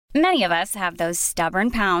Many of us have those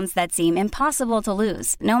stubborn pounds that seem impossible to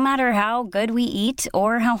lose, no matter how good we eat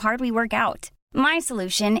or how hard we work out. My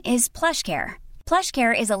solution is PlushCare.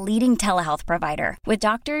 PlushCare is a leading telehealth provider with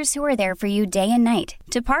doctors who are there for you day and night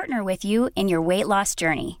to partner with you in your weight loss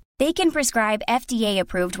journey. They can prescribe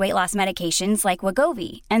FDA-approved weight loss medications like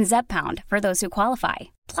Wegovy and Zepbound for those who qualify.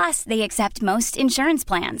 Plus, they accept most insurance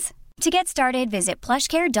plans. To get started, visit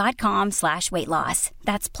plushcare.com/weightloss.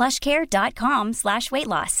 That's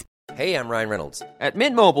plushcare.com/weightloss. Hey, I'm Ryan Reynolds. At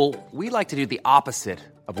Mint Mobile, we like to do the opposite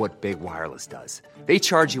of what Big Wireless does. They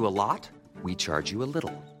charge you a lot, we charge you a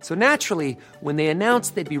little. So naturally, when they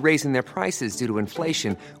announced they'd be raising their prices due to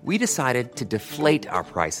inflation, we decided to deflate our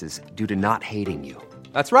prices due to not hating you.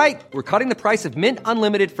 That's right. We're cutting the price of Mint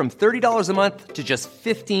Unlimited from $30 a month to just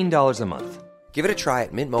 $15 a month. Give it a try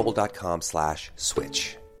at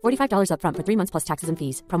mintmobile.com/switch. $45 up front for 3 months plus taxes and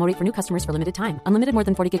fees. Promo rate for new customers for limited time. Unlimited more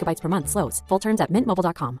than 40 gigabytes per month. Slows full terms at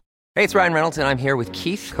mintmobile.com. Hey, it's Ryan Reynolds, and I'm here with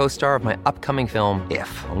Keith, co-star of my upcoming film, If,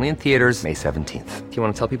 only in theaters May 17th. Do you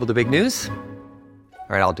want to tell people the big news?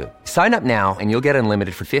 All right, I'll do it. Sign up now and you'll get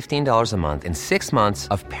unlimited for $15 a month and 6 months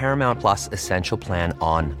of Paramount Plus Essential Plan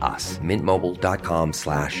on us.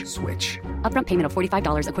 mintmobile.com/switch. Upfront payment of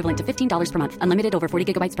 $45 equivalent to $15 per month. Unlimited over 40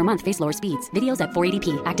 gigabytes per month. Face lower speeds. Videos at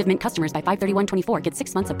 480p. Active Mint customers by 531.24 get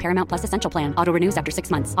 6 months of Paramount Plus Essential Plan. Auto renews after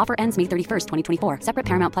 6 months. Offer ends May 31st, 2024. Separate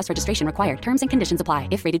Paramount Plus registration required. Terms and conditions apply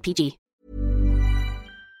if rated PG.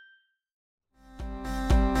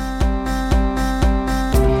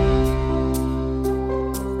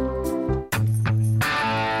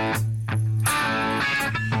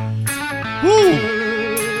 Woo!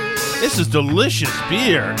 This is delicious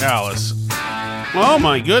beer, Alice. Oh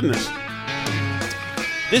my goodness.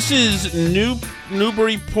 This is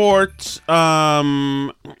Newburyport.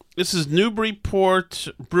 This is Newburyport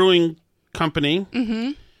Brewing Company.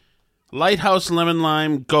 Mm-hmm. Lighthouse Lemon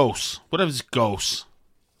Lime Ghost. What is Ghost?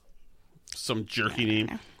 Some jerky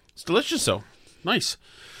name. It's delicious though. Nice.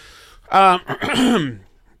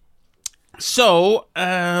 So,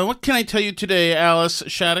 what can I tell you today, Alice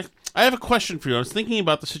Shattuck? I have a question for you. I was thinking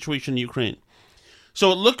about the situation in Ukraine. So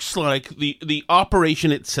it looks like the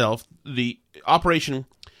operation itself, the operation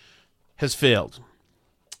has failed.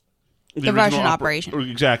 The Russian operation.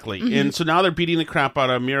 Exactly. Mm-hmm. And so now they're beating the crap out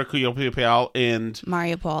of Mariupol and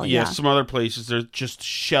Mariupol, some other places. They're just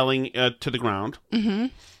shelling to the ground. Mm-hmm.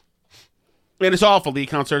 And it's awful. The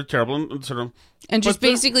accounts are terrible. And just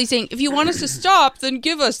basically saying, if you want us to stop, then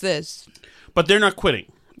give us this. But they're not quitting.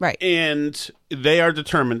 Right. And they are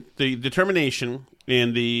determined. The determination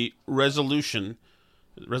and the resolution.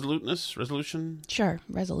 Resolution? Sure,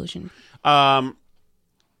 resolution. The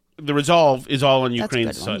resolve is all on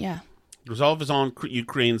Ukraine's side. Yeah. The resolve is on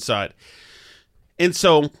Ukraine's side. And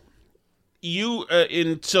so they're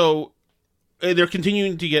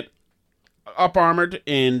continuing to get up armored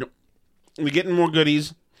and they're getting more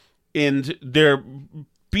goodies and they're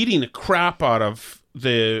beating the crap out of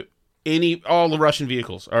all the Russian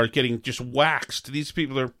vehicles are getting just waxed. These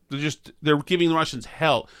people they're giving the Russians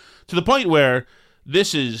hell to the point where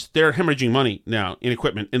they're hemorrhaging money now in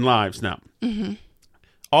equipment, in lives now. Mm-hmm.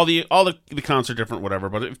 All the counts are different, whatever.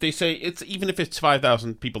 But if they say even if it's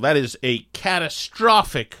 5,000 people, that is a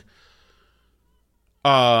catastrophic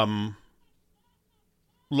loss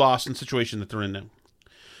and situation that they're in now.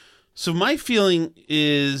 So my feeling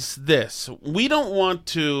is this: we're not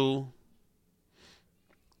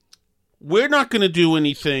going to do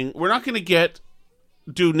anything. We're not going to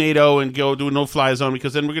do NATO and go do a no-fly zone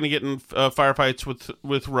because then we're going to get in firefights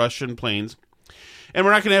with Russian planes, and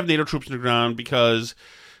we're not going to have NATO troops on the ground because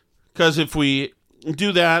if we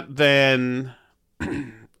do that, then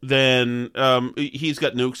he's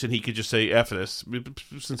got nukes and he could just say F this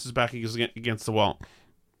since his back is against the wall.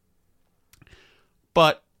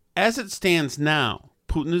 But as it stands now,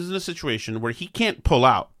 Putin is in a situation where he can't pull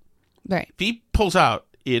out. Right. If he pulls out,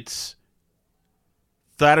 it's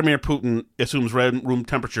Vladimir Putin assumes room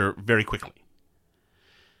temperature very quickly.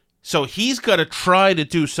 So he's got to try to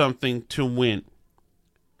do something to win.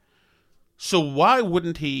 So why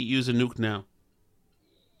wouldn't he use a nuke now?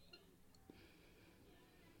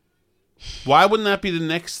 Why wouldn't that be the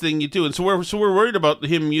next thing you do? And so we're worried about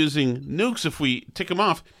him using nukes if we tick him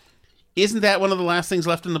off. Isn't that one of the last things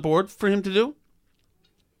left on the board for him to do?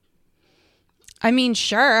 I mean,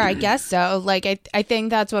 sure, I guess so. Like, I think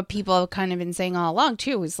that's what people have kind of been saying all along,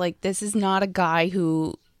 too, is like, this is not a guy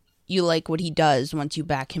who you like what he does once you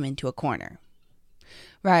back him into a corner.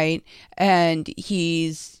 Right? And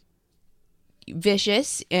he's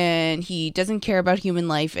vicious and he doesn't care about human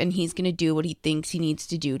life and he's going to do what he thinks he needs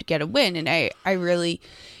to do to get a win. And I really,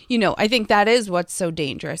 I think that is what's so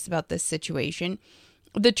dangerous about this situation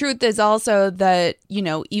the truth is also that, you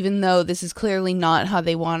know, even though this is clearly not how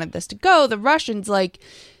they wanted this to go, the Russians, like,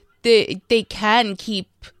 they can keep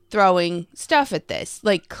throwing stuff at this.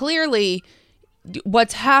 Like, clearly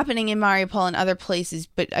what's happening in Mariupol and other places,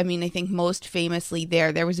 but I mean, I think most famously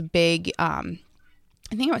there was a big, I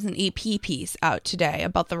think it was an AP piece out today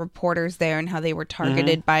about the reporters there and how they were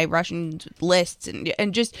targeted by Russian lists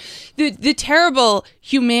and just the terrible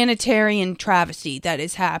humanitarian travesty that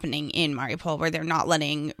is happening in Mariupol, where they're not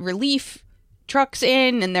letting relief trucks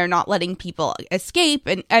in and they're not letting people escape.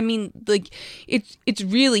 And I mean, like, it's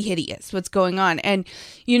really hideous what's going on. And,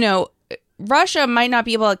 you know, Russia might not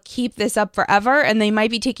be able to keep this up forever, and they might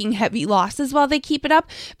be taking heavy losses while they keep it up,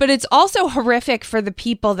 but it's also horrific for the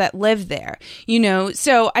people that live there, you know?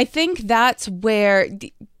 So I think that's where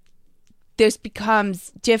this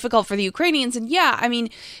becomes difficult for the Ukrainians. And yeah, I mean,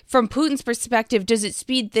 from Putin's perspective, does it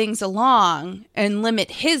speed things along and limit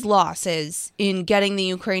his losses in getting the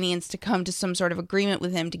Ukrainians to come to some sort of agreement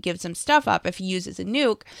with him to give some stuff up if he uses a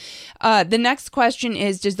nuke? The next question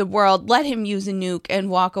is, does the world let him use a nuke and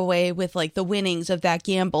walk away with, like, the winnings of that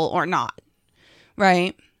gamble or not?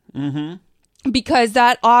 Right? Mm-hmm. Because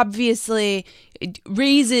that obviously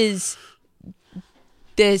raises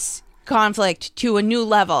this conflict to a new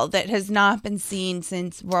level that has not been seen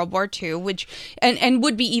since World War II, which and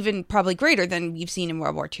would be even probably greater than we've seen in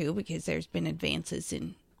World War II, because there's been advances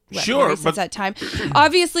in weaponry since that time.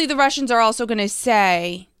 Obviously, the Russians are also going to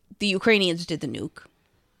say the Ukrainians did the nuke.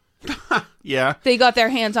 Yeah. They got their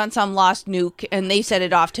hands on some lost nuke and they set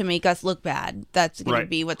it off to make us look bad. That's going to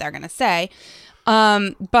be what they're going to say.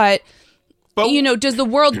 But you know, does the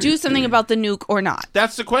world do something about the nuke or not?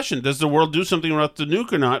 That's the question. Does the world do something about the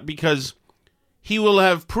nuke or not? Because he will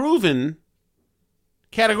have proven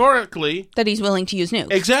categorically that he's willing to use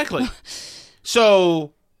nukes. Exactly.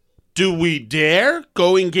 So, do we dare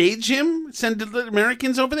go engage him? Send the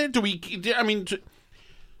Americans over there? Do we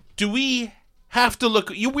have to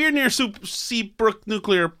look? We're near Seabrook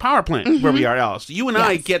Nuclear Power Plant, where we are, Alice. You and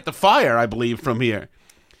I get the fire, I believe, from here.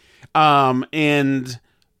 And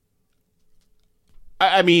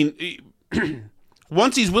I mean,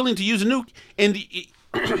 once he's willing to use a nuke, and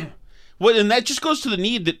that just goes to the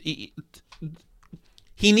need that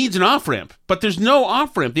he needs an off-ramp. But there's no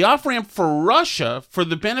off-ramp. The off-ramp for Russia, for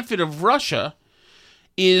the benefit of Russia,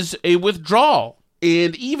 is a withdrawal,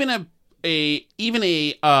 and even a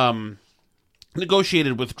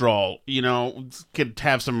negotiated withdrawal. You know, could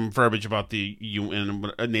have some verbiage about the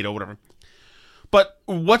UN, NATO, whatever. But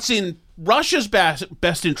what's in Russia's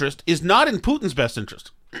best interest is not in Putin's best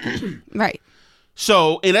interest. Right.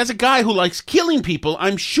 So, and as a guy who likes killing people,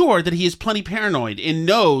 I'm sure that he is plenty paranoid and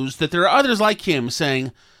knows that there are others like him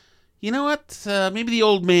saying, you know what, maybe the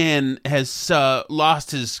old man has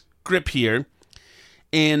lost his grip here.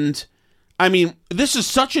 And, I mean, this is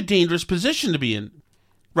such a dangerous position to be in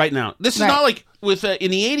right now. This is not like with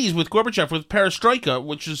in the 80s with Gorbachev, with Perestroika,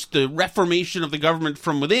 which is the reformation of the government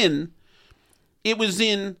from within. It was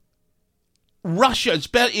in Russia.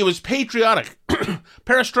 It was patriotic.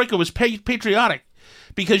 Perestroika was patriotic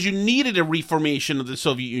because you needed a reformation of the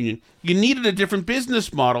Soviet Union. You needed a different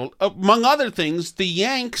business model. Among other things, the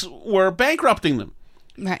Yanks were bankrupting them.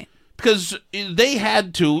 Right. Because they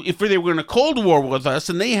had to, if they were in a Cold War with us,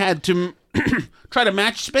 and they had to try to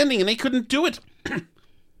match spending, and they couldn't do it.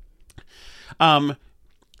 But,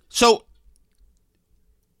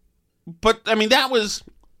 I mean, that was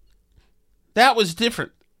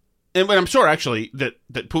different. And I'm sure, actually, that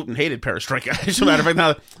Putin hated Perestroika. As a matter of fact,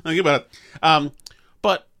 now that I think about it.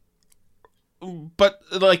 But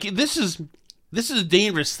like, this is a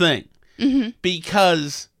dangerous thing. Mm-hmm.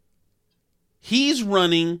 Because he's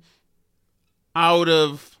running out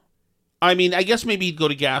of, I mean, I guess maybe he'd go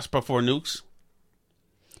to gas before nukes.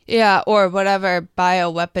 Yeah, or whatever.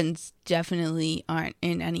 Bioweapons definitely aren't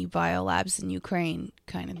in any biolabs in Ukraine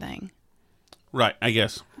kind of thing. Right, I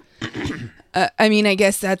guess. I mean, I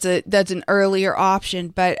guess that's an earlier option,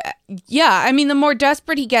 but yeah, I mean, the more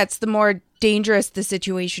desperate he gets, the more dangerous the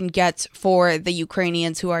situation gets for the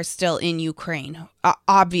Ukrainians who are still in Ukraine.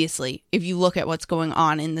 Obviously, if you look at what's going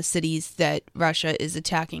on in the cities that Russia is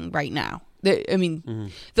attacking right now. The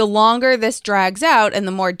longer this drags out and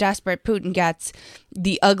the more desperate Putin gets,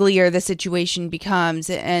 the uglier the situation becomes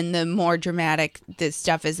and the more dramatic this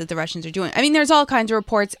stuff is that the Russians are doing. I mean, there's all kinds of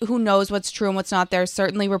reports. Who knows what's true and what's not? There's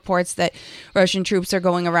certainly reports that Russian troops are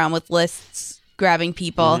going around with lists grabbing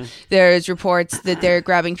people. Mm-hmm. There's reports that they're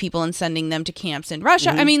grabbing people and sending them to camps in Russia.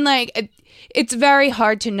 Mm-hmm. I mean, like, it's very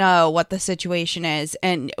hard to know what the situation is,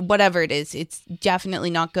 and whatever it is, it's definitely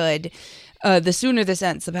not good. The sooner this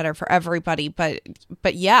ends, the better for everybody.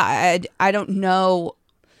 But yeah, I don't know.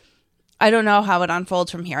 I don't know how it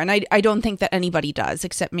unfolds from here. And I don't think that anybody does,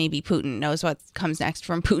 except maybe Putin knows what comes next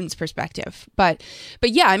from Putin's perspective. But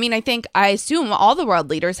yeah, I mean, I assume all the world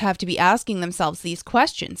leaders have to be asking themselves these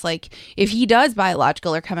questions. Like, if he does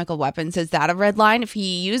biological or chemical weapons, is that a red line? If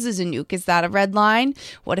he uses a nuke, is that a red line?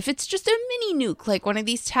 What if it's just a mini nuke, like one of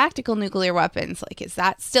these tactical nuclear weapons? Like, is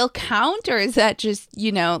that still count, or is that just,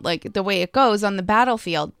 like the way it goes on the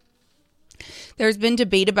battlefield? There's been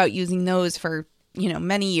debate about using those for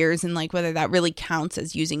many years, and like whether that really counts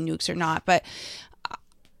as using nukes or not. But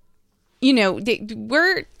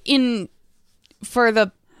we're in for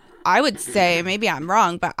the, I would say, maybe I'm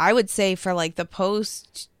wrong, but I would say for like the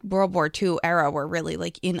post World War II era, we're really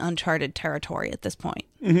like in uncharted territory at this point.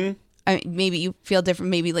 Mm-hmm. I mean, maybe you feel different.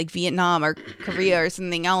 Maybe like Vietnam or Korea or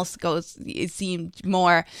something else it seemed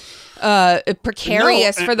more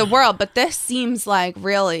precarious for the world. But this seems like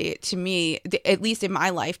really, to me, at least in my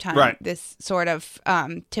lifetime, this sort of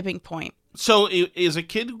tipping point. So as a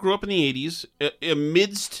kid who grew up in the 80s,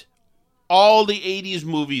 amidst all the 80s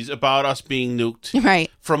movies about us being nuked, right?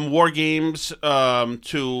 From War Games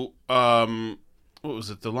to, what was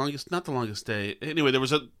it? Not The Longest Day. Anyway, there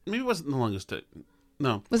was maybe it wasn't The Longest Day.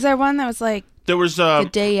 No. Was there one that was like there was The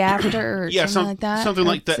Day After or something like that? Something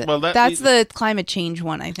like that. Well, that's the climate change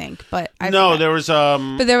one, I think. But there was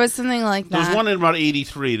but there was something like that. There was one in about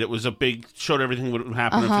 83 that was a big, showed everything what would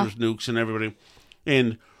happen if there was nukes and everybody.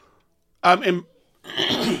 And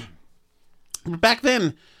back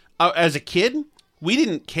then, as a kid, we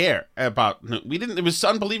didn't care about. It was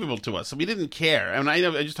unbelievable to us. We didn't care. And I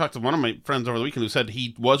just talked to one of my friends over the weekend who said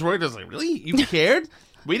he was worried. I was like, really? You cared?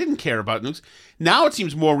 We didn't care about nukes. Now it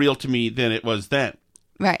seems more real to me than it was then.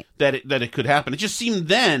 Right. That it could happen. It just seemed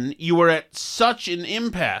then you were at such an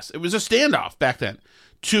impasse. It was a standoff back then.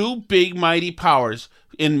 Two big, mighty powers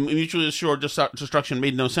in mutually assured destruction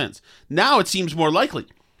made no sense. Now it seems more likely.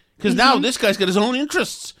 Because now this guy's got his own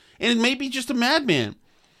interests. And it may be just a madman.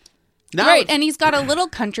 Now right, and he's got a little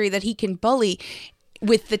country that he can bully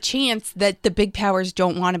with the chance that the big powers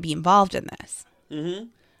don't want to be involved in this. Mm-hmm.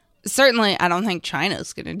 Certainly, I don't think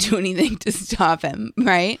China's going to do anything to stop him,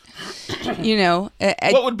 right?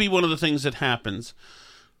 What would be one of the things that happens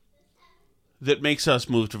that makes us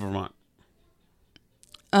move to Vermont?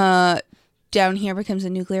 Down here becomes a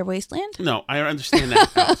nuclear wasteland? No, I understand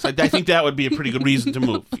that, Alice. I think that would be a pretty good reason to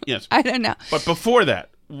move. Yes. I don't know. But before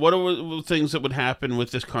that, what are the things that would happen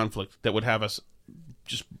with this conflict that would have us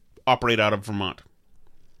just operate out of Vermont?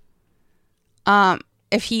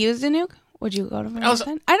 If he used a nuke? Would you go to Vermont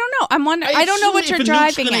then? I don't know. I'm wondering. I don't know what you're driving at.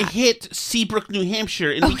 If a nuke's going to hit Seabrook, New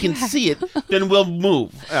Hampshire, and we can see it, then we'll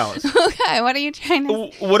move, Alice. Okay, what are you trying to...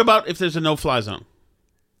 What about if there's a no-fly zone?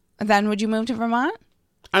 Then would you move to Vermont?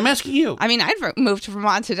 I'm asking you. I mean, I'd move to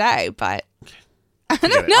Vermont today, but... I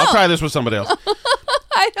don't know. I'll try this with somebody else.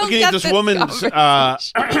 I don't Looking at this woman's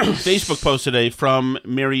Facebook post today from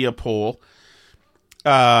Maria Pole.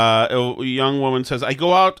 A young woman says, I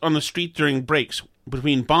go out on the street during breaks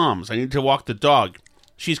between bombs. I need to walk the dog.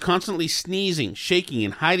 She's constantly sneezing, shaking,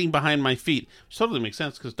 and hiding behind my feet. Which totally makes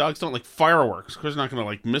sense because dogs don't like fireworks. Because they're not going to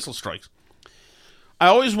like missile strikes. I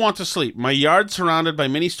always want to sleep. My yard, surrounded by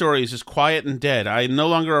many stories, is quiet and dead. I am no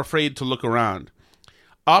longer afraid to look around.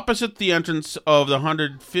 Opposite the entrance of the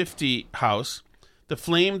 150 house, the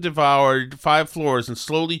flame devoured 5 floors and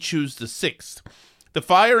slowly chews the 6th. The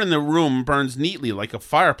fire in the room burns neatly like a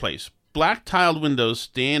fireplace. Black tiled windows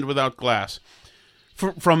stand without glass.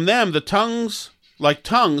 From them, curtains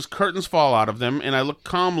fall out of them, and I look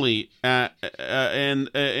calmly and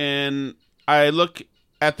I look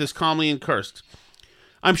at this calmly and cursed.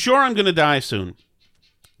 I'm sure I'm going to die soon.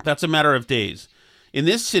 That's a matter of days. In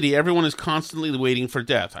this city, everyone is constantly waiting for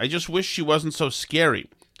death. I just wish she wasn't so scary.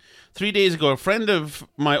 3 days ago, a friend of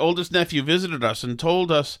my oldest nephew visited us and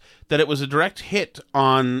told us that it was a direct hit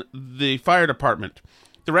on the fire department.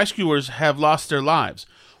 The rescuers have lost their lives.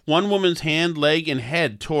 One woman's hand, leg, and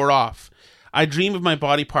head tore off. I dream of my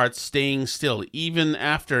body parts staying still, even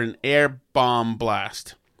after an air bomb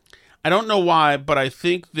blast. I don't know why, but I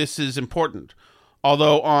think this is important.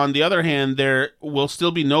 Although, on the other hand, there will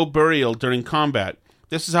still be no burial during combat.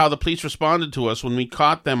 This is how the police responded to us when we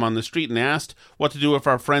caught them on the street and asked what to do with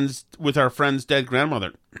our friend's dead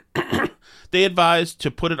grandmother. They advised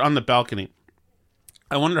to put it on the balcony.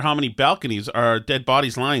 I wonder how many balconies are dead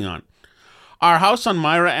bodies lying on. Our house on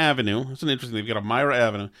Myra Avenue, it's interesting, they've got a Myra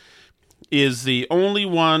Avenue, is the only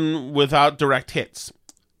one without direct hits.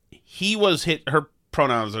 He was hit, her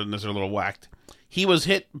pronouns are a little whacked. He was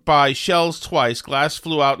hit by shells twice. Glass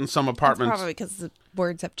flew out in some apartments. That's probably because the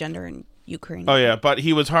words have gender in Ukraine. Oh, yeah, but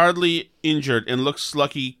he was hardly injured and looks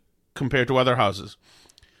lucky compared to other houses.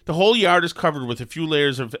 The whole yard is covered with a few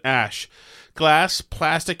layers of ash, glass,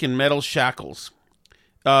 plastic, and metal shackles.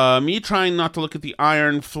 Me trying not to look at the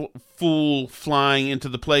iron fool flying into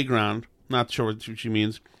the playground. Not sure what she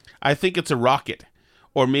means. I think it's a rocket.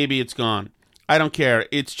 Or maybe it's gone. I don't care.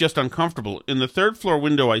 It's just uncomfortable. In the third floor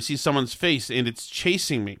window, I see someone's face, and it's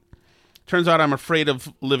chasing me. Turns out I'm afraid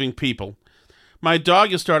of living people. My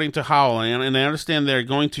dog is starting to howl, and I understand they're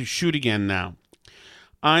going to shoot again now.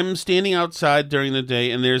 I'm standing outside during the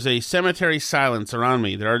day, and there's a cemetery silence around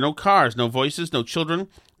me. There are no cars, no voices, no children,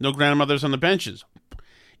 no grandmothers on the benches.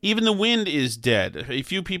 Even the wind is dead. A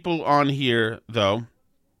few people on here, though.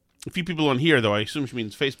 I assume she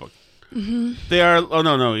means Facebook. Mm-hmm. They are... Oh,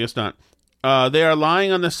 no, it's not. They are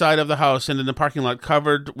lying on the side of the house and in the parking lot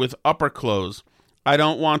covered with upper clothes. I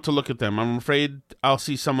don't want to look at them. I'm afraid I'll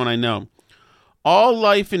see someone I know. All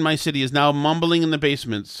life in my city is now mumbling in the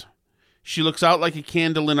basements. She looks out like a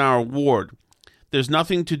candle in our ward. There's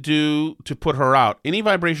nothing to do to put her out. Any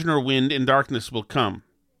vibration or wind in darkness will come.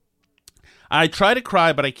 I try to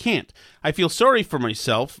cry, but I can't. I feel sorry for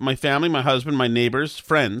myself, my family, my husband, my neighbors,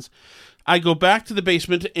 friends. I go back to the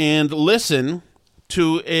basement and listen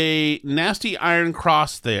to a nasty iron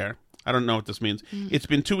cross there. I don't know what this means. It's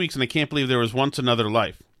been 2 weeks and I can't believe there was once another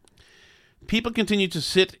life. People continue to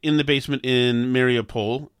sit in the basement in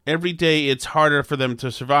Mariupol. Every day it's harder for them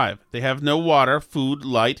to survive. They have no water, food,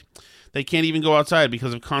 light. They can't even go outside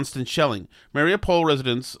because of constant shelling. Mariupol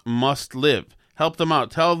residents must live. Help them out.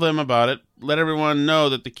 Tell them about it. Let everyone know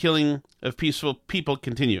that the killing of peaceful people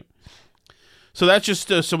continue. So that's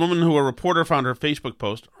just some woman who a reporter found her Facebook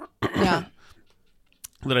post. Yeah.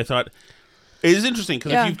 That I thought it is interesting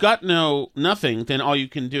because if you've got nothing, then all you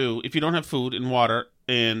can do, if you don't have food and water,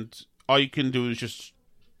 and all you can do is just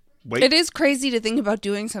wait. It is crazy to think about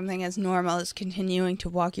doing something as normal as continuing to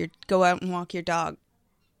go out and walk your dog.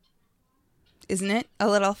 Isn't it a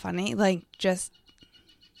little funny? Like, just,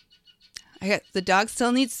 I guess the dog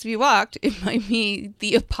still needs to be walked. It might be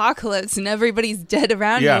the apocalypse and everybody's dead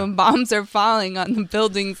around you and bombs are falling on the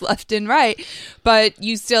buildings left and right. But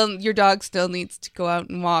your dog still needs to go out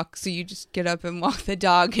and walk. So you just get up and walk the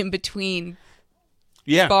dog in between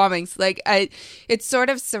bombings. Like, it's sort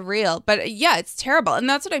of surreal. But yeah, it's terrible. And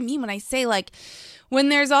that's what I mean when I say, like, when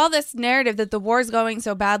there's all this narrative that the war's going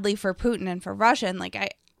so badly for Putin and for Russia, and like,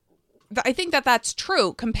 I think that that's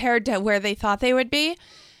true compared to where they thought they would be.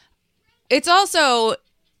 It's also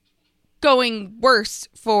going worse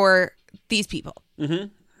for these people,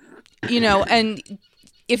 and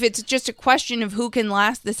if it's just a question of who can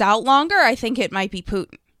last this out longer, I think it might be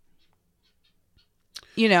Putin,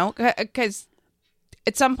 because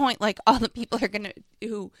at some point, like, all the people are going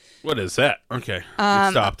to, what is that? Okay.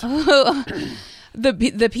 It stopped.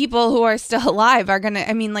 The people who are still alive are going to,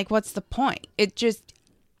 I mean, like, what's the point? It just,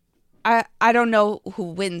 I don't know who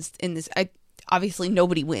wins in this. Obviously,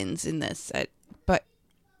 nobody wins in this, but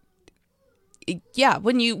yeah,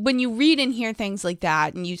 when you read and hear things like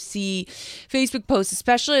that, and you see Facebook posts,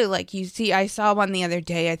 especially like I saw one the other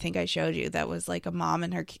day. I think I showed you that was like a mom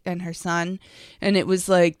and her son, and it was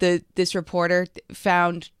like this reporter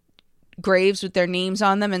found graves with their names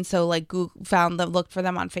on them, and so like Google looked for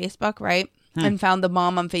them on Facebook, right? And found the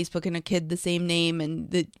mom on Facebook and a kid the same name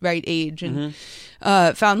and the right age, and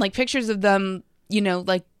found like pictures of them,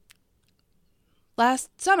 like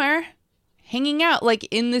last summer hanging out like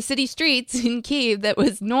in the city streets in Kyiv. That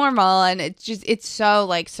was normal, and it's so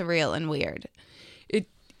like surreal and weird.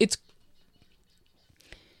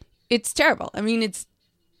 It's terrible. I mean, it's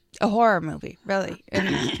a horror movie, really. And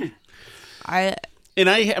I'm going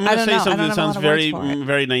to say something that sounds very,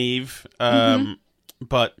 very naive,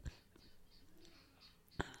 but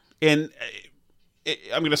I'm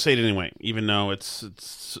going to say it anyway, even though it's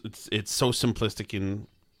so simplistic and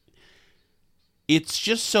it's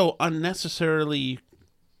just so unnecessarily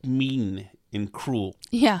mean and cruel.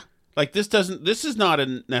 Yeah. Like, this is not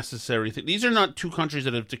a necessary thing. These are not two countries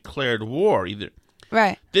that have declared war either.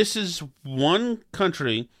 Right. This is one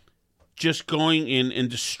country just going in and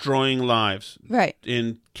destroying lives. Right.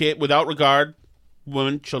 Without regard,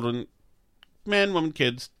 women, children, men, women,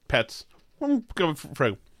 kids, pets.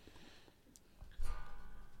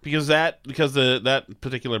 Because that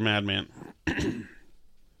particular madman.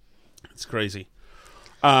 It's crazy.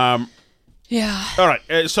 Yeah. All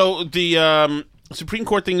right. So the Supreme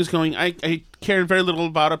Court thing is going. I care very little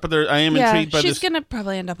about it, but I am intrigued by this. She's going to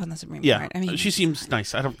probably end up on the Supreme Court. I mean, she seems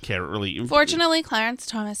nice. I don't care, really. Fortunately, Clarence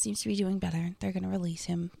Thomas seems to be doing better. They're going to release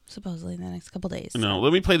him, supposedly, in the next couple days. No,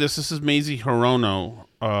 let me play this. This is Mazie Hirono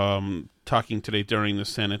talking today during the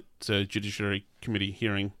Senate Judiciary Committee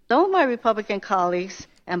hearing. Some of my Republican colleagues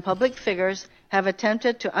and public figures have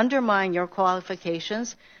attempted to undermine your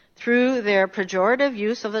qualifications through their pejorative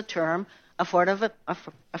use of the term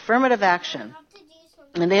affirmative action.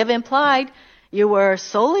 And they have implied you were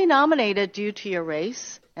solely nominated due to your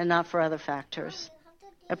race and not for other factors.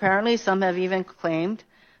 Apparently, some have even claimed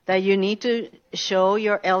that you need to show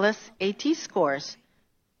your LSAT scores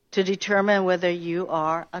to determine whether you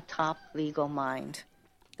are a top legal mind.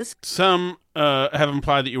 Some have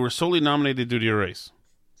implied that you were solely nominated due to your race.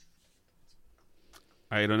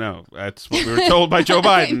 I don't know. That's what we were told by Joe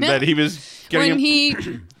Biden, that he was getting... When he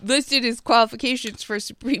listed his qualifications for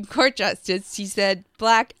Supreme Court justice, he said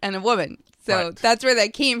black and a woman. So right. That's where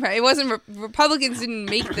that came from. It wasn't... Republicans didn't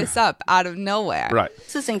make this up out of nowhere. Right.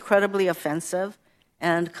 This is incredibly offensive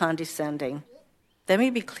and condescending. Let me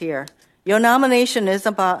be clear. Your nomination is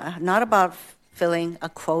not about filling a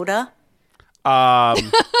quota.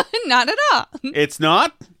 Not at all. It's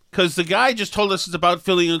not? Because the guy just told us it's about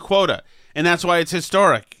filling a quota. And that's why it's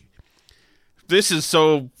historic. This is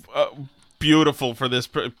so beautiful for this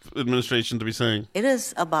administration to be saying. It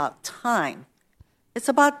is about time. It's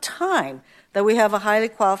about time that we have a highly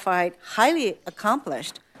qualified, highly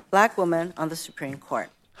accomplished black woman on the Supreme Court.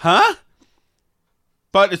 Huh?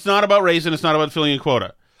 But it's not about race and it's not about filling a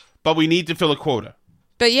quota. But we need to fill a quota.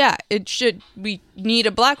 But yeah, we need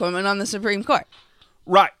a black woman on the Supreme Court.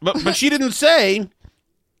 Right. But she didn't say...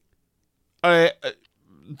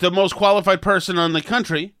 the most qualified person on the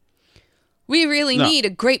country. We really need a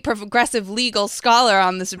great progressive legal scholar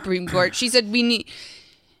on the Supreme Court. She said we need...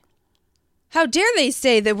 How dare they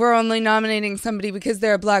say that we're only nominating somebody because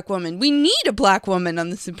they're a black woman? We need a black woman on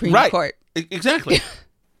the Supreme Court. Exactly.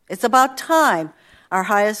 It's about time our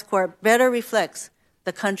highest court better reflects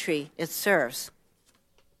the country it serves.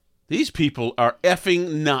 These people are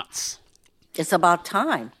effing nuts. It's about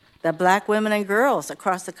time that black women and girls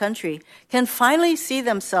across the country can finally see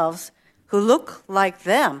themselves who look like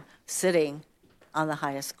them sitting on the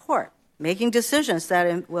highest court, making decisions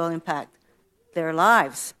that will impact their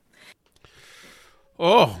lives.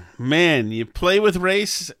 Oh, man, you play with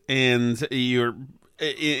race and you're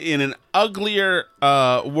in an uglier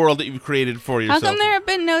world that you've created for yourself. How come there have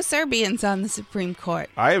been no Serbians on the Supreme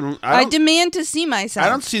Court? I demand to see myself. I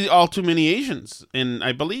don't see all too many Asians, and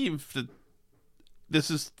I believe that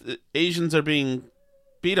Asians are being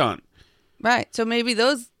beat on. Right. So maybe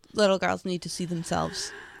those little girls need to see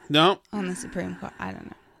themselves on the Supreme Court. I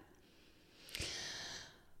don't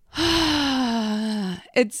know.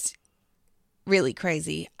 It's really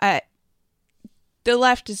crazy. The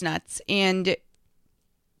left is nuts. And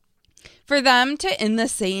for them to, in the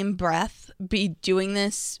same breath, be doing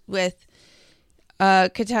this with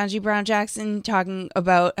Ketanji Brown Jackson, talking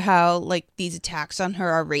about how like these attacks on her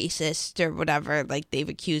are racist or whatever. Like they've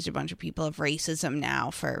accused a bunch of people of racism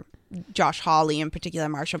now, for Josh Hawley in particular,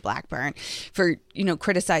 Marsha Blackburn, for,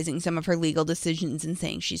 criticizing some of her legal decisions and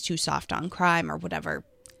saying she's too soft on crime or whatever,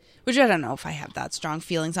 which I don't know if I have that strong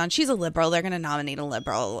feelings on. She's a liberal. They're going to nominate a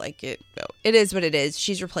liberal. Like it is what it is.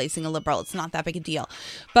 She's replacing a liberal. It's not that big a deal.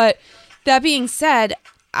 But that being said,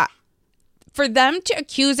 for them to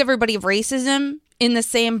accuse everybody of racism in the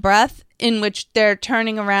same breath in which they're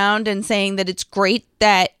turning around and saying that it's great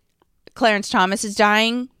that Clarence Thomas is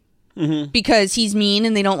dying because he's mean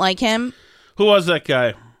and they don't like him. Who was that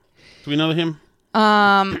guy? Do we know him?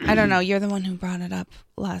 I don't know. You're the one who brought it up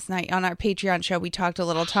last night on our Patreon show. We talked a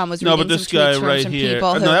little. Tom was reading but this some guy tweets from right some here.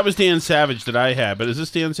 people No, that was Dan Savage that I had. But is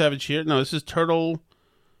this Dan Savage here? No, this is Turtle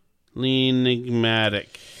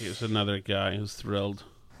Enigmatic. Here's another guy who's thrilled.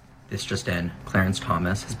 This just in. Clarence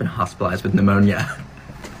Thomas has been hospitalized with pneumonia.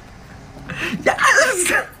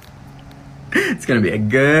 Yes! It's gonna be a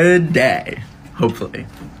good day. Hopefully.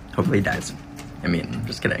 Hopefully he dies. I mean, I'm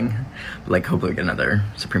just kidding. But, like, hopefully we get another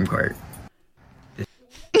Supreme Court.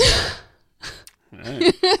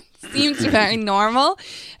 Seems very normal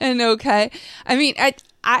and okay. I mean,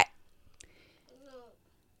 I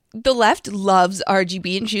the left loves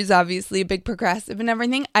RGB, and she's obviously a big progressive and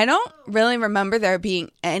everything. I don't really remember there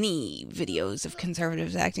being any videos of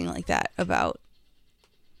conservatives acting like that about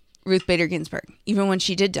Ruth Bader Ginsburg, even when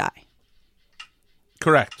she did die.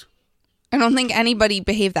 Correct. I don't think anybody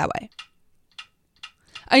behaved that way.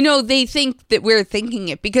 I know they think that we're thinking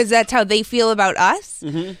it because that's how they feel about us,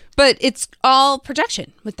 but it's all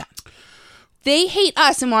projection with them. They hate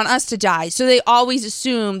us and want us to die, so they always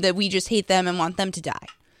assume that we just hate them and want them to die.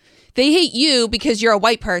 They hate you because you're a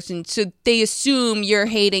white person, so they assume you're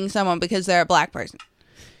hating someone because they're a black person.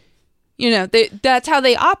 That's how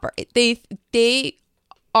they operate. They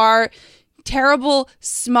are terrible,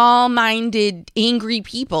 small-minded, angry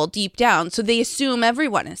people deep down, so they assume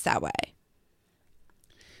everyone is that way.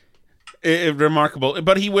 Remarkable.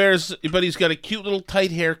 But he's got a cute little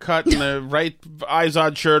tight haircut and a right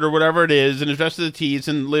Izod shirt or whatever it is, and is dressed to the T's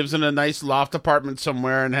and lives in a nice loft apartment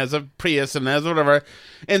somewhere and has a Prius and has whatever.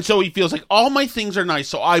 And so he feels like all my things are nice,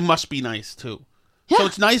 so I must be nice too. Yeah. So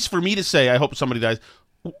it's nice for me to say, I hope somebody dies.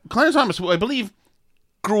 Clarence Thomas, who I believe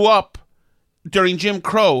grew up during Jim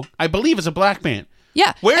Crow, I believe is a black man.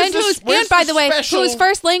 Yeah, and by the way, whose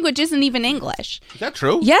first language isn't even English. Is that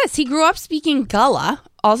true? Yes, he grew up speaking Gullah,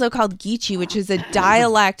 also called Geechee, which is a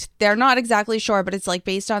dialect. They're not exactly sure, but it's like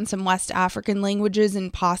based on some West African languages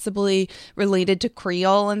and possibly related to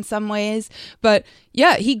Creole in some ways. But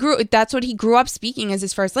yeah, that's what he grew up speaking as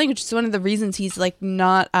his first language. It's one of the reasons he's like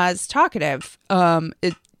not as talkative.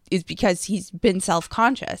 It is because he's been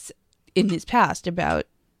self-conscious in his past about,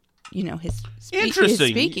 you know, his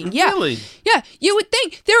speaking. Yeah. Really? Yeah. You would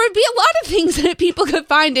think there would be a lot of things that people could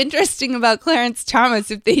find interesting about Clarence Thomas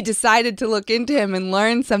if they decided to look into him and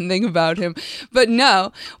learn something about him. But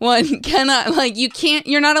no, one cannot, like,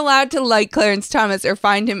 you're not allowed to like Clarence Thomas or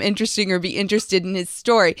find him interesting or be interested in his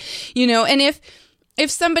story, you know? And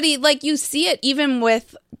if somebody, like, you see it even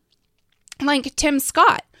with, like, Tim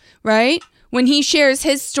Scott, right? When he shares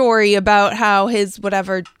his story about how his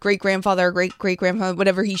whatever great-grandfather or great-great-grandfather,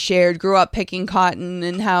 whatever he shared, grew up picking cotton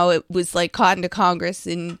and how it was like cotton to Congress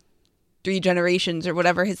in 3 generations or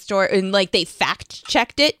whatever his story, and like they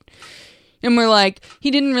fact-checked it. And we're like,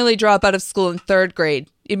 he didn't really drop out of school in 3rd grade.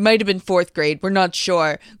 It might have been 4th grade. We're not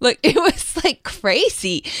sure. Like, it was like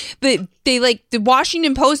crazy. They like the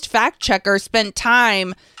Washington Post fact-checker spent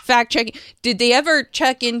time fact-checking. Did they ever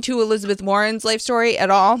check into Elizabeth Warren's life story at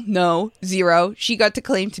all? No, 0. She got to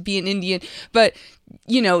claim to be an Indian. But,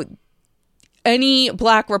 you know, any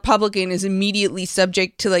black Republican is immediately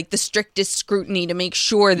subject to like the strictest scrutiny to make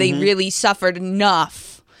sure they really suffered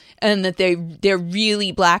enough and that they're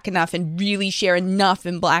really black enough and really share enough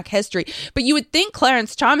in black history. But you would think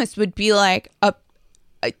Clarence Thomas would be like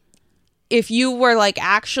if you were like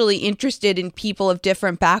actually interested in people of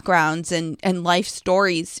different backgrounds and life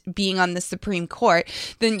stories being on the Supreme Court,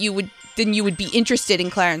 then you would be interested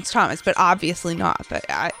in Clarence Thomas, but obviously not. But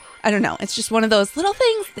I don't know. It's just one of those little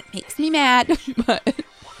things that makes me mad. But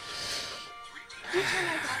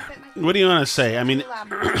what do you want to say? I mean,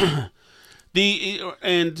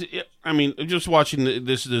 just watching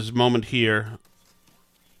this moment here.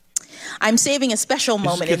 I'm saving a special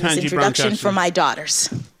moment in this introduction for my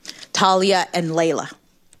daughters, Talia and Layla.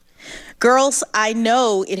 Girls, I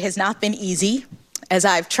know it has not been easy as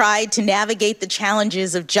I've tried to navigate the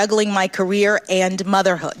challenges of juggling my career and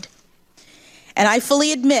motherhood. And I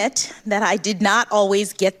fully admit that I did not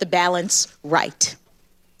always get the balance right.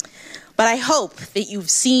 But I hope that you've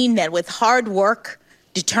seen that with hard work,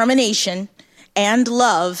 determination, and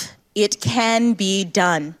love, it can be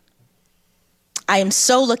done. I am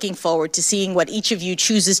so looking forward to seeing what each of you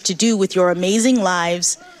chooses to do with your amazing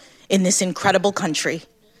lives in this incredible country.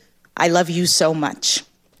 I love you so much.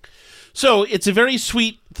 So it's a very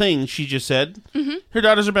sweet thing she just said. Mm-hmm. Her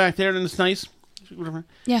daughters are back there, and it's nice. Whatever.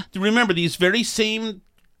 Yeah. Remember, these very same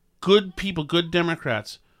good people, good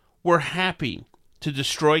Democrats, were happy to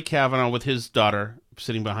destroy Kavanaugh with his daughter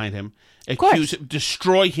sitting behind him.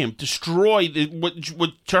 Destroy him. Destroy what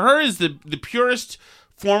to her is the purest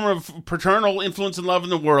form of paternal influence and love in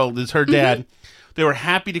the world is her dad. Mm-hmm. They were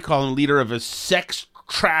happy to call him leader of a sex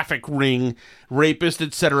traffic ring, rapist,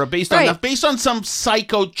 etc., based on some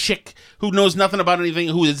psycho chick who knows nothing about anything,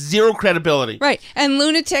 who has zero credibility. Right. And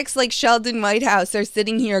lunatics like Sheldon Whitehouse are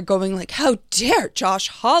sitting here going like, how dare Josh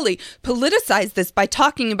Hawley politicize this by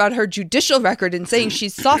talking about her judicial record and saying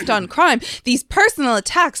she's soft on crime. These personal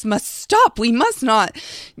attacks must stop. We must not,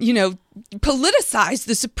 politicize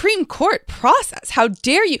the Supreme Court process. How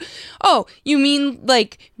dare you? Oh, you mean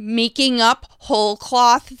like making up whole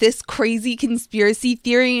cloth this crazy conspiracy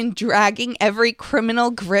theory and dragging every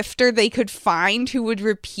criminal grifter they could find who would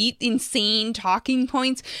repeat insane talking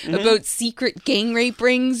points about secret gang rape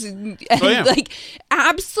rings and like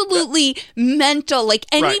absolutely mental. Like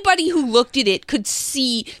anybody who looked at it could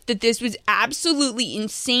see that this was absolutely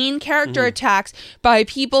insane character attacks by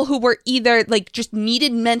people who were either like just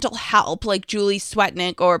needed mental help, like Julie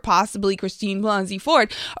Swetnick or possibly Christine Blasey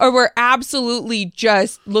Ford, or were absolutely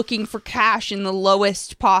just looking for cash in the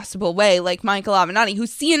lowest possible way, like Michael Avenatti, who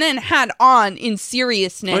CNN had on in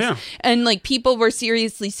seriousness, and like people were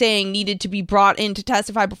seriously saying needed to be brought in to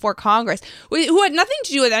testify before Congress, who had nothing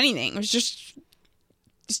to do with anything. It was just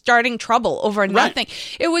starting trouble over nothing.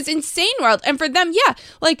 It was insane world. And for them,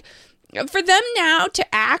 for them now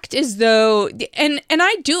to act as though, and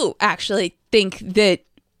I do actually think that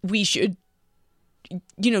we should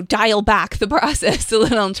dial back the process a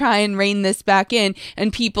little and try and rein this back in.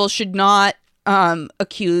 And people should not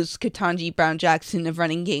accuse Ketanji Brown Jackson of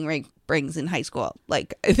running gang rings in high school.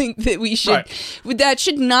 Like, I think that we should, that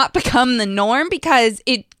should not become the norm, because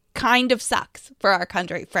it kind of sucks for our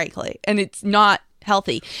country, frankly, and it's not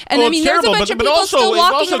healthy. And I mean, there's a bunch of people still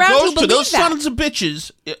walking around who believe those that. sons of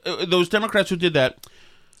bitches, those Democrats who did that,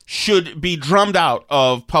 should be drummed out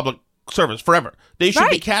of public service forever. They should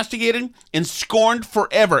be castigated and scorned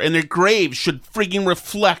forever, and their graves should freaking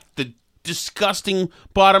reflect the disgusting,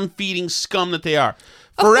 bottom-feeding scum that they are.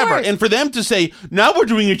 Forever. And for them to say, now we're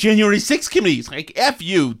doing a January 6th committee. It's like, F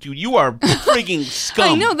you, dude. You are freaking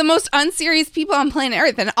scum. I know, the most unserious people on planet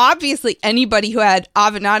Earth. And obviously anybody who had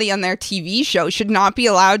Avenatti on their TV show should not be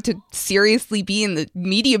allowed to seriously be in the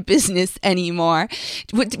media business anymore.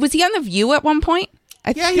 Was he on The View at one point?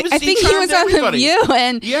 I think he was on The View,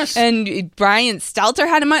 and Brian Stelter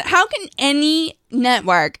had him on. How can any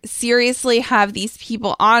network seriously have these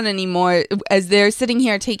people on anymore, as they're sitting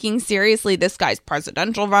here taking seriously this guy's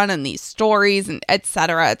presidential run and these stories and et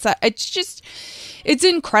cetera? It's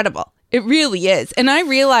incredible. It really is. And I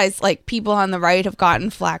realize, like, people on the right have gotten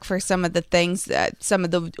flack for some of the things, some of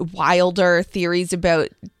the wilder theories about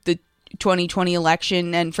the 2020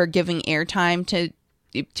 election, and for giving airtime to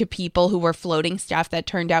people who were floating stuff that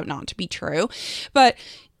turned out not to be true. But,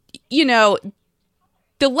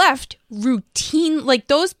 the left routine, like,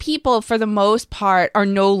 those people for the most part are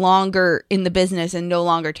no longer in the business and no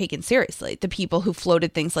longer taken seriously. The people who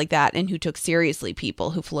floated things like that, and who took seriously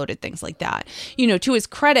people who floated things like that. To his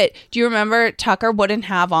credit, do you remember Tucker wouldn't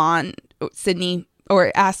have on Sidney,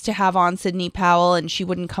 or asked to have on Sidney Powell, and she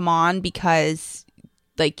wouldn't come on because,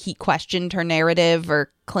 like, he questioned her narrative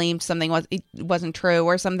or claimed something wasn't true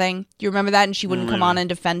or something? Do you remember that? And she wouldn't come on and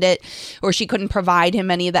defend it, or she couldn't provide him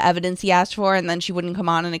any of the evidence he asked for, and then she wouldn't come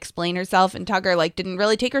on and explain herself. And Tucker, like, didn't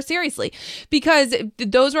really take her seriously, because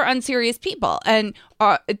those were unserious people. And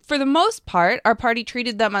for the most part, our party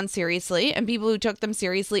treated them unseriously, and people who took them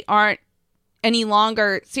seriously aren't any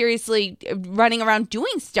longer seriously running around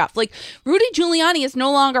doing stuff. Like, Rudy Giuliani is no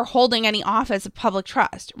longer holding any office of public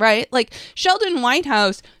trust, right? Like, Sheldon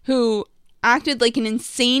Whitehouse, who acted like an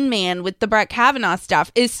insane man with the Brett Kavanaugh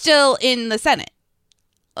stuff, is still in the Senate.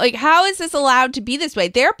 Like, how is this allowed to be this way?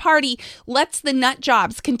 Their party lets the nut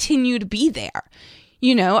jobs continue to be there.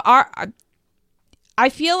 I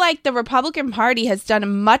feel like the Republican Party has done a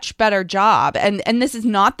much better job, and this is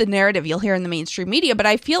not the narrative you'll hear in the mainstream media, but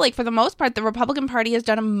I feel like for the most part, the Republican Party has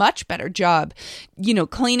done a much better job,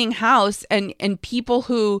 cleaning house, and people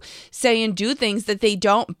who say and do things that they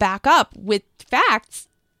don't back up with facts,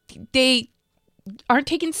 they aren't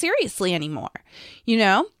taken seriously anymore,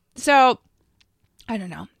 So, I don't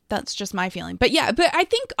know. That's just my feeling. But I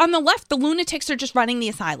think on the left, the lunatics are just running the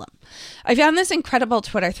asylum. I found this incredible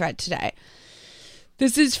Twitter thread today.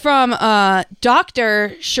 This is from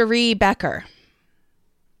Dr. Cherie Becker.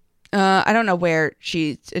 I don't know where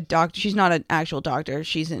she's a doctor. She's not an actual doctor.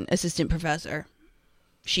 She's an assistant professor.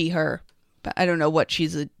 She, her. But I don't know what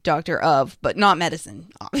she's a doctor of, but not medicine,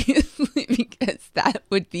 obviously, because that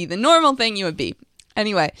would be the normal thing you would be.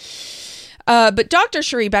 Anyway, but Dr.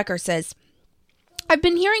 Cherie Becker says, I've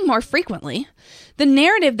been hearing more frequently the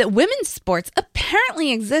narrative that women's sports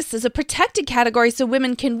apparently exists as a protected category so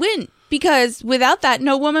women can win, because without that,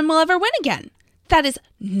 no woman will ever win again. That is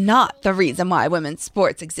not the reason why women's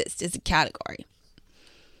sports exist as a category.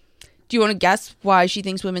 Do you want to guess why she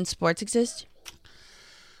thinks women's sports exist?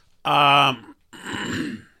 I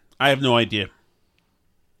have no idea.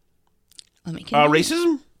 Let me continue.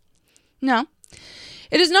 Racism? No.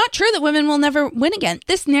 It is not true that women will never win again.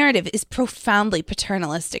 This narrative is profoundly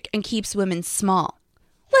paternalistic and keeps women small.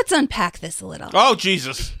 Let's unpack this a little. Oh,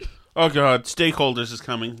 Jesus. Oh, God. Stakeholders is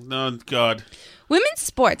coming. Oh, God. Women's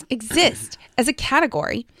sports exist as a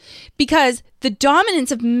category because the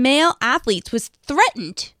dominance of male athletes was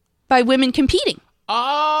threatened by women competing.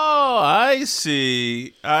 Oh, I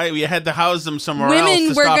see. We had to house them somewhere else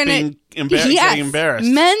to stop being getting embarrassed.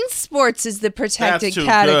 Men's sports is the protected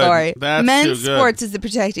category. Men's sports is the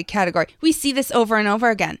protected category. We see this over and over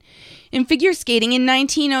again. In figure skating in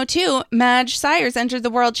 1902, Madge Syers entered the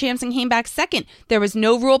world champs and came back second. There was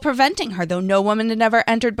no rule preventing her, though no woman had ever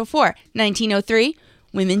entered before. 1903,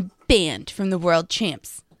 women banned from the world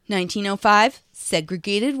champs. 1905,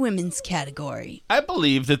 segregated women's category. I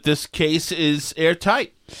believe that this case is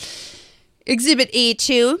airtight. Exhibit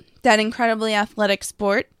A2, that incredibly athletic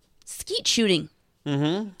sport, skeet shooting.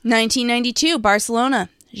 1992, Barcelona.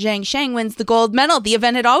 Zhang Sheng wins the gold medal. The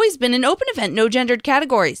event had always been an open event, no gendered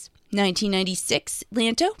categories. 1996,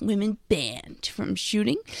 Atlanta, women banned from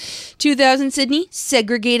shooting. 2000, Sydney,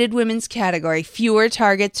 segregated women's category, fewer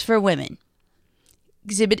targets for women.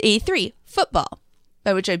 Exhibit A3, football,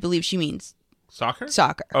 by which I believe she means soccer.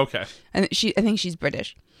 Okay. I think she's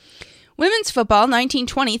British. Women's football,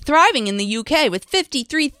 1920, thriving in the UK with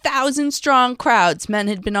 53,000 strong crowds. Men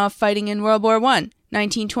had been off fighting in World War I.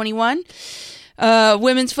 1921,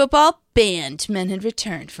 women's football banned. Men had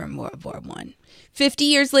returned from World War I. 50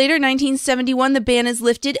 years later, 1971, the ban is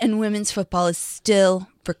lifted and women's football is still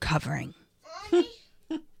recovering.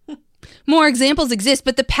 More examples exist,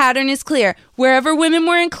 but the pattern is clear. Wherever women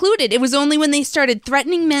were included, it was only when they started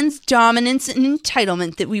threatening men's dominance and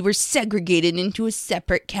entitlement that we were segregated into a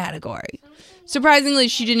separate category. Surprisingly,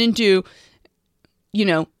 she didn't do,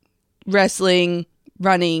 wrestling,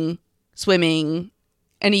 running, swimming,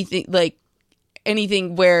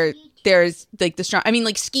 anything where there's the strong,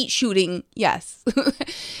 skeet shooting. Yes.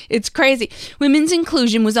 It's crazy. Women's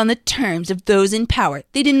inclusion was on the terms of those in power.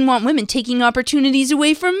 They didn't want women taking opportunities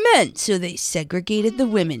away from men, so they segregated the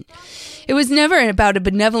women. It was never about a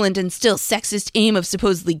benevolent and still sexist aim of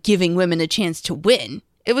supposedly giving women a chance to win.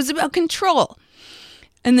 It was about control.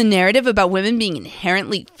 And the narrative about women being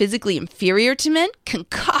inherently physically inferior to men,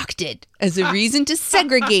 concocted as a reason to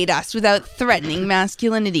segregate us without threatening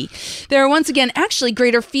masculinity. There are once again actually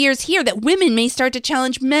greater fears here that women may start to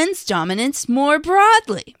challenge men's dominance more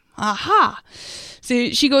broadly. Aha.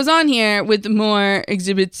 So she goes on here with more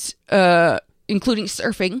exhibits, including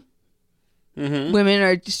surfing. Mm-hmm. Women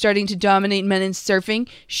are starting to dominate men in surfing,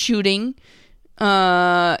 shooting.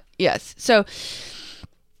 Yes. So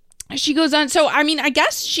she goes on. So, I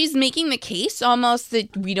guess she's making the case almost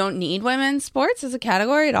that we don't need women's sports as a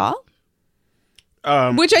category at all.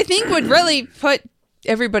 Which I think would really put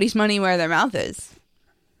everybody's money where their mouth is.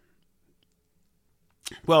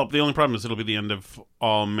 Well, the only problem is it'll be the end of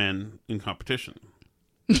all men in competition.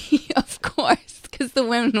 Of course, because the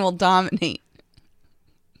women will dominate.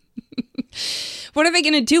 What are they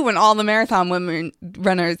going to do when all the marathon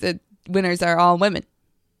winners are all women?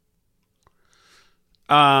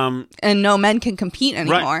 And no men can compete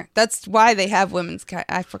anymore. Right. That's why they have women's.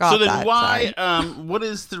 I forgot. So then, that. why? What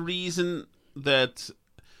is the reason that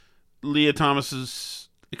Leah Thomas's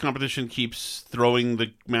competition keeps throwing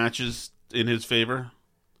the matches in his favor?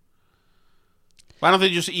 Why don't they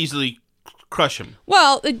just easily crush him?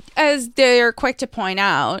 Well, as they're quick to point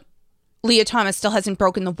out, Leah Thomas still hasn't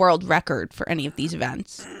broken the world record for any of these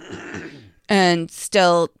events, and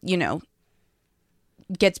still,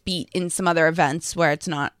 gets beat in some other events where it's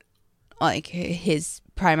not like his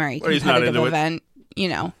primary competitive event,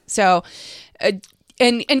 So,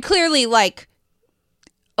 and clearly,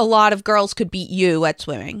 a lot of girls could beat you at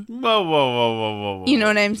swimming. Whoa. You know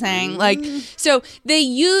what I'm saying? So they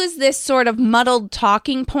use this sort of muddled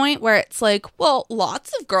talking point where it's like, well,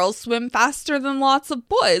 lots of girls swim faster than lots of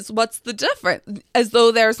boys. What's the difference? As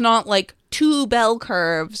though there's not two bell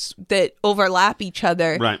curves that overlap each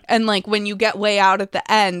other. Right. And when you get way out at the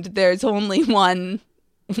end, there's only one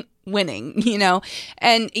winning,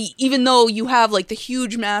 and even though you have the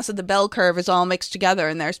huge mass of the bell curve is all mixed together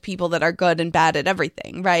and there's people that are good and bad at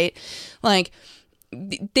everything, right?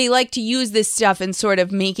 They like to use this stuff and sort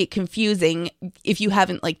of make it confusing if you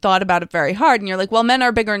haven't thought about it very hard, and you're like, well, men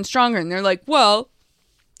are bigger and stronger, and they're like, well,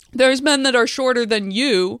 there's men that are shorter than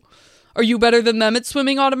you. Are you better than them at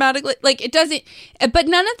swimming automatically? It doesn't, but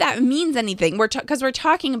none of that means anything. Because we're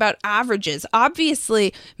talking about averages.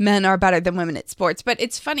 Obviously, men are better than women at sports, but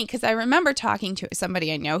it's funny because I remember talking to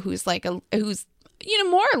somebody I know who's who's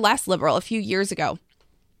more or less liberal a few years ago.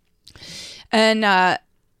 And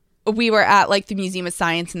we were at the Museum of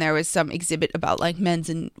Science, and there was some exhibit about men's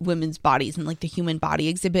and women's bodies and the human body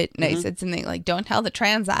exhibit. And I said something don't tell the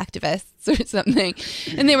trans activists or something.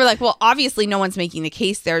 And they were like, well, obviously no one's making the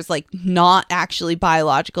case there's not actually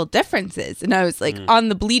biological differences. And I was on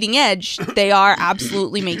the bleeding edge, they are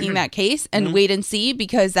absolutely making that case, and wait and see,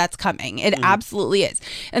 because that's coming. It absolutely is.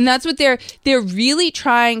 And that's what they're really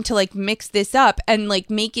trying to mix this up and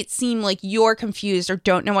make it seem like you're confused or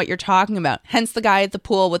don't know what you're talking about. Hence the guy at the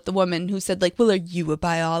pool with the woman who said well, are you a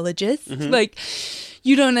biologist?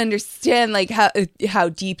 You don't understand how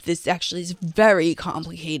deep this actually is. Very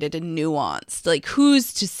complicated and nuanced.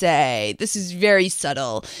 Who's to say? This is very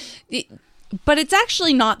subtle, but it's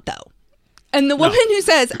actually not, though. And the woman who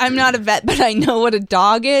says, I'm not a vet, but I know what a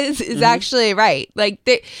dog is actually right.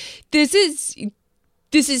 This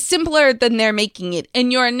is simpler than they're making it.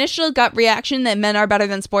 And your initial gut reaction that men are better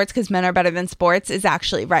than sports because men are better than sports is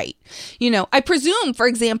actually right. I presume, for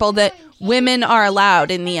example, that women are allowed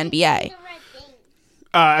in the NBA.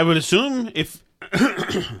 I would assume if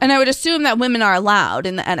And I would assume that women are allowed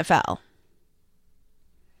in the NFL.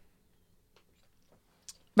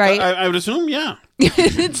 Right? I would assume, yeah.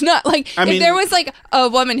 It's not like I mean, if there was like a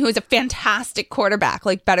woman who was a fantastic quarterback,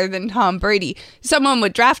 like better than Tom Brady, someone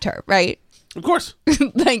would draft her, right? Of course.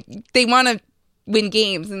 Like they want to win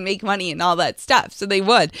games and make money and all that stuff, so they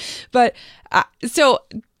would. But so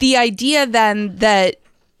the idea then that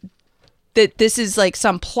this is like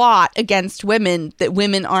some plot against women, that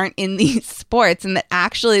women aren't in these sports, and that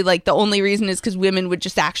actually like the only reason is because women would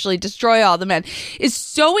just actually destroy all the men, is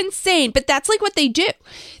so insane. But that's like what they do.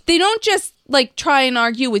 They don't just like try and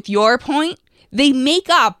argue with your point. They make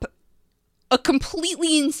up a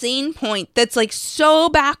completely insane point that's like so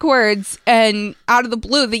backwards and out of the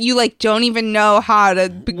blue that you like don't even know how to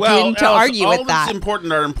begin to argue with that. All that's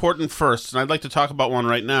important are important firsts, and I'd like to talk about one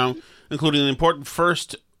right now, including the important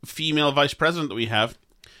first female vice president that we have.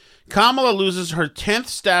 Kamala loses her 10th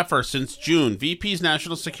staffer since June. VP's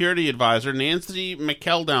national security advisor, Nancy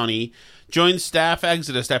McEldowney, joined staff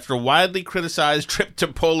exodus after a widely criticized trip to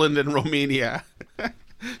Poland and Romania.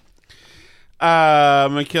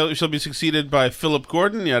 She'll be succeeded by Philip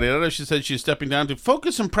Gordon, yada yada. She said she's stepping down to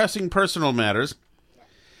focus on pressing personal matters.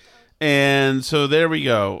 And so there we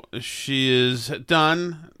go. She is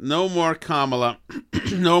done. No more Kamala.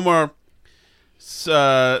 No more...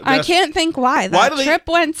 I can't think why. That trip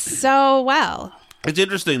went so well. It's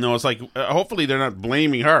interesting, though. It's like, hopefully they're not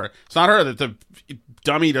blaming her. It's not her that the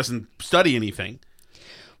dummy doesn't study anything.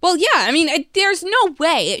 Well, yeah. I mean, there's no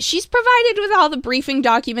way. She's provided with all the briefing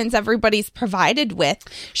documents everybody's provided with.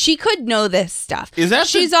 She could know this stuff.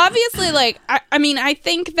 She's obviously like, I mean, I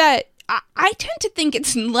think that, I tend to think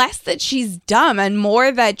it's less that she's dumb and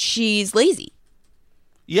more that she's lazy.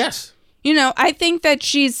 Yes. You know, I think that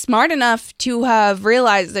she's smart enough to have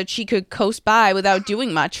realized that she could coast by without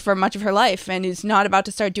doing much for much of her life and is not about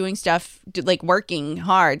to start doing stuff, like working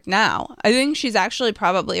hard now. I think she's actually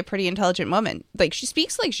probably a pretty intelligent woman. Like, she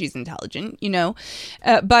speaks like she's intelligent, you know,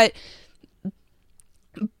 but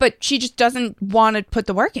she just doesn't want to put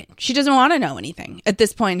the work in. She doesn't want to know anything at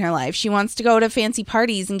this point in her life. She wants to go to fancy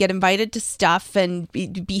parties and get invited to stuff and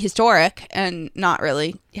be historic and not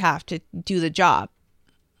really have to do the job.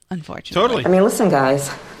 Unfortunately. Totally. I mean, listen,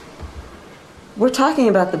 guys. We're talking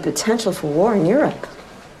about the potential for war in Europe.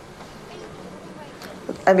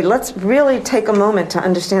 I mean, let's really take a moment to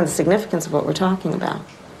understand the significance of what we're talking about.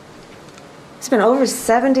 It's been over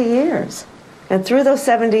 70 years. And through those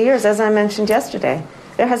 70 years, as I mentioned yesterday,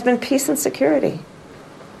 there has been peace and security.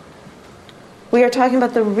 We are talking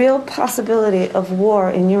about the real possibility of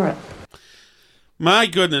war in Europe. My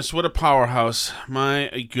goodness, what a powerhouse.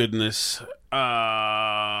 My goodness.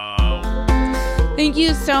 Thank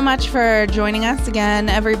you so much for joining us again,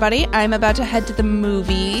 everybody. I'm about to head to the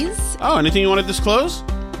movies. Oh, anything you want to disclose?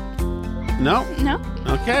 No? No.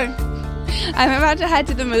 Okay. I'm about to head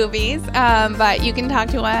to the movies, but you can talk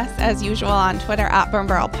to us as usual on Twitter at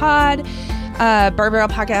BurnBarrelPod,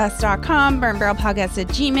 BurnBarrelPodcast.com,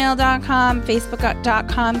 BurnBarrelPodcast@gmail.com,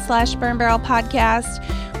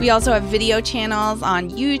 Facebook.com/BurnBarrelPodcast. We also have video channels on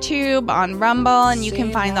YouTube, on Rumble, and you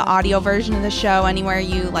can find the audio version of the show anywhere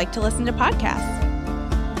you like to listen to podcasts.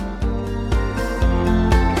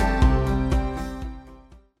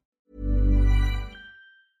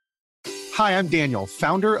 Hi, I'm Daniel,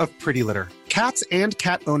 founder of Pretty Litter. Cats and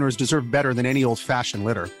cat owners deserve better than any old-fashioned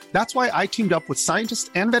litter. That's why I teamed up with scientists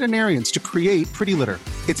and veterinarians to create Pretty Litter.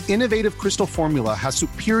 Its innovative crystal formula has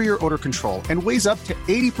superior odor control and weighs up to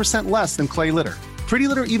 80% less than clay litter. Pretty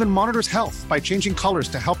Litter even monitors health by changing colors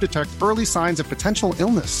to help detect early signs of potential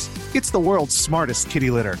illness. It's the world's smartest kitty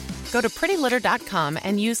litter. Go to prettylitter.com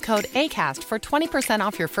and use code ACAST for 20%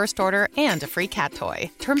 off your first order and a free cat toy.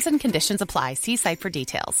 Terms and conditions apply. See site for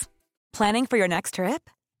details. Planning for your next trip?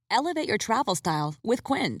 Elevate your travel style with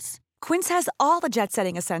Quince. Quince has all the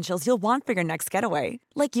jet-setting essentials you'll want for your next getaway,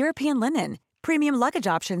 like European linen, premium luggage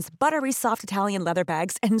options, buttery soft Italian leather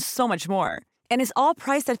bags, and so much more. And is all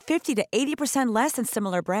priced at 50 to 80% less than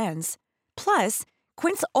similar brands. Plus,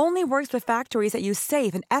 Quince only works with factories that use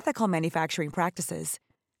safe and ethical manufacturing practices.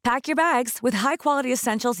 Pack your bags with high-quality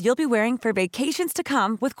essentials you'll be wearing for vacations to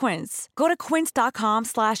come with Quince. Go to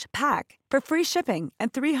quince.com/pack for free shipping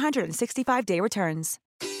and 365-day returns.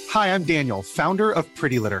 Hi, I'm Daniel, founder of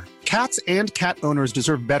Pretty Litter. Cats and cat owners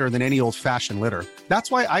deserve better than any old-fashioned litter. That's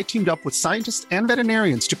why I teamed up with scientists and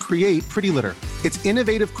veterinarians to create Pretty Litter. Its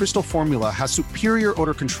innovative crystal formula has superior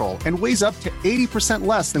odor control and weighs up to 80%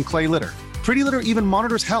 less than clay litter. Pretty Litter even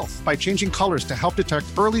monitors health by changing colors to help detect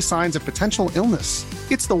early signs of potential illness.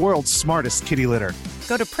 It's the world's smartest kitty litter.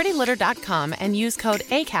 Go to prettylitter.com and use code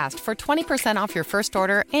ACAST for 20% off your first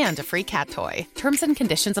order and a free cat toy. Terms and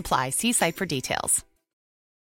conditions apply. See site for details.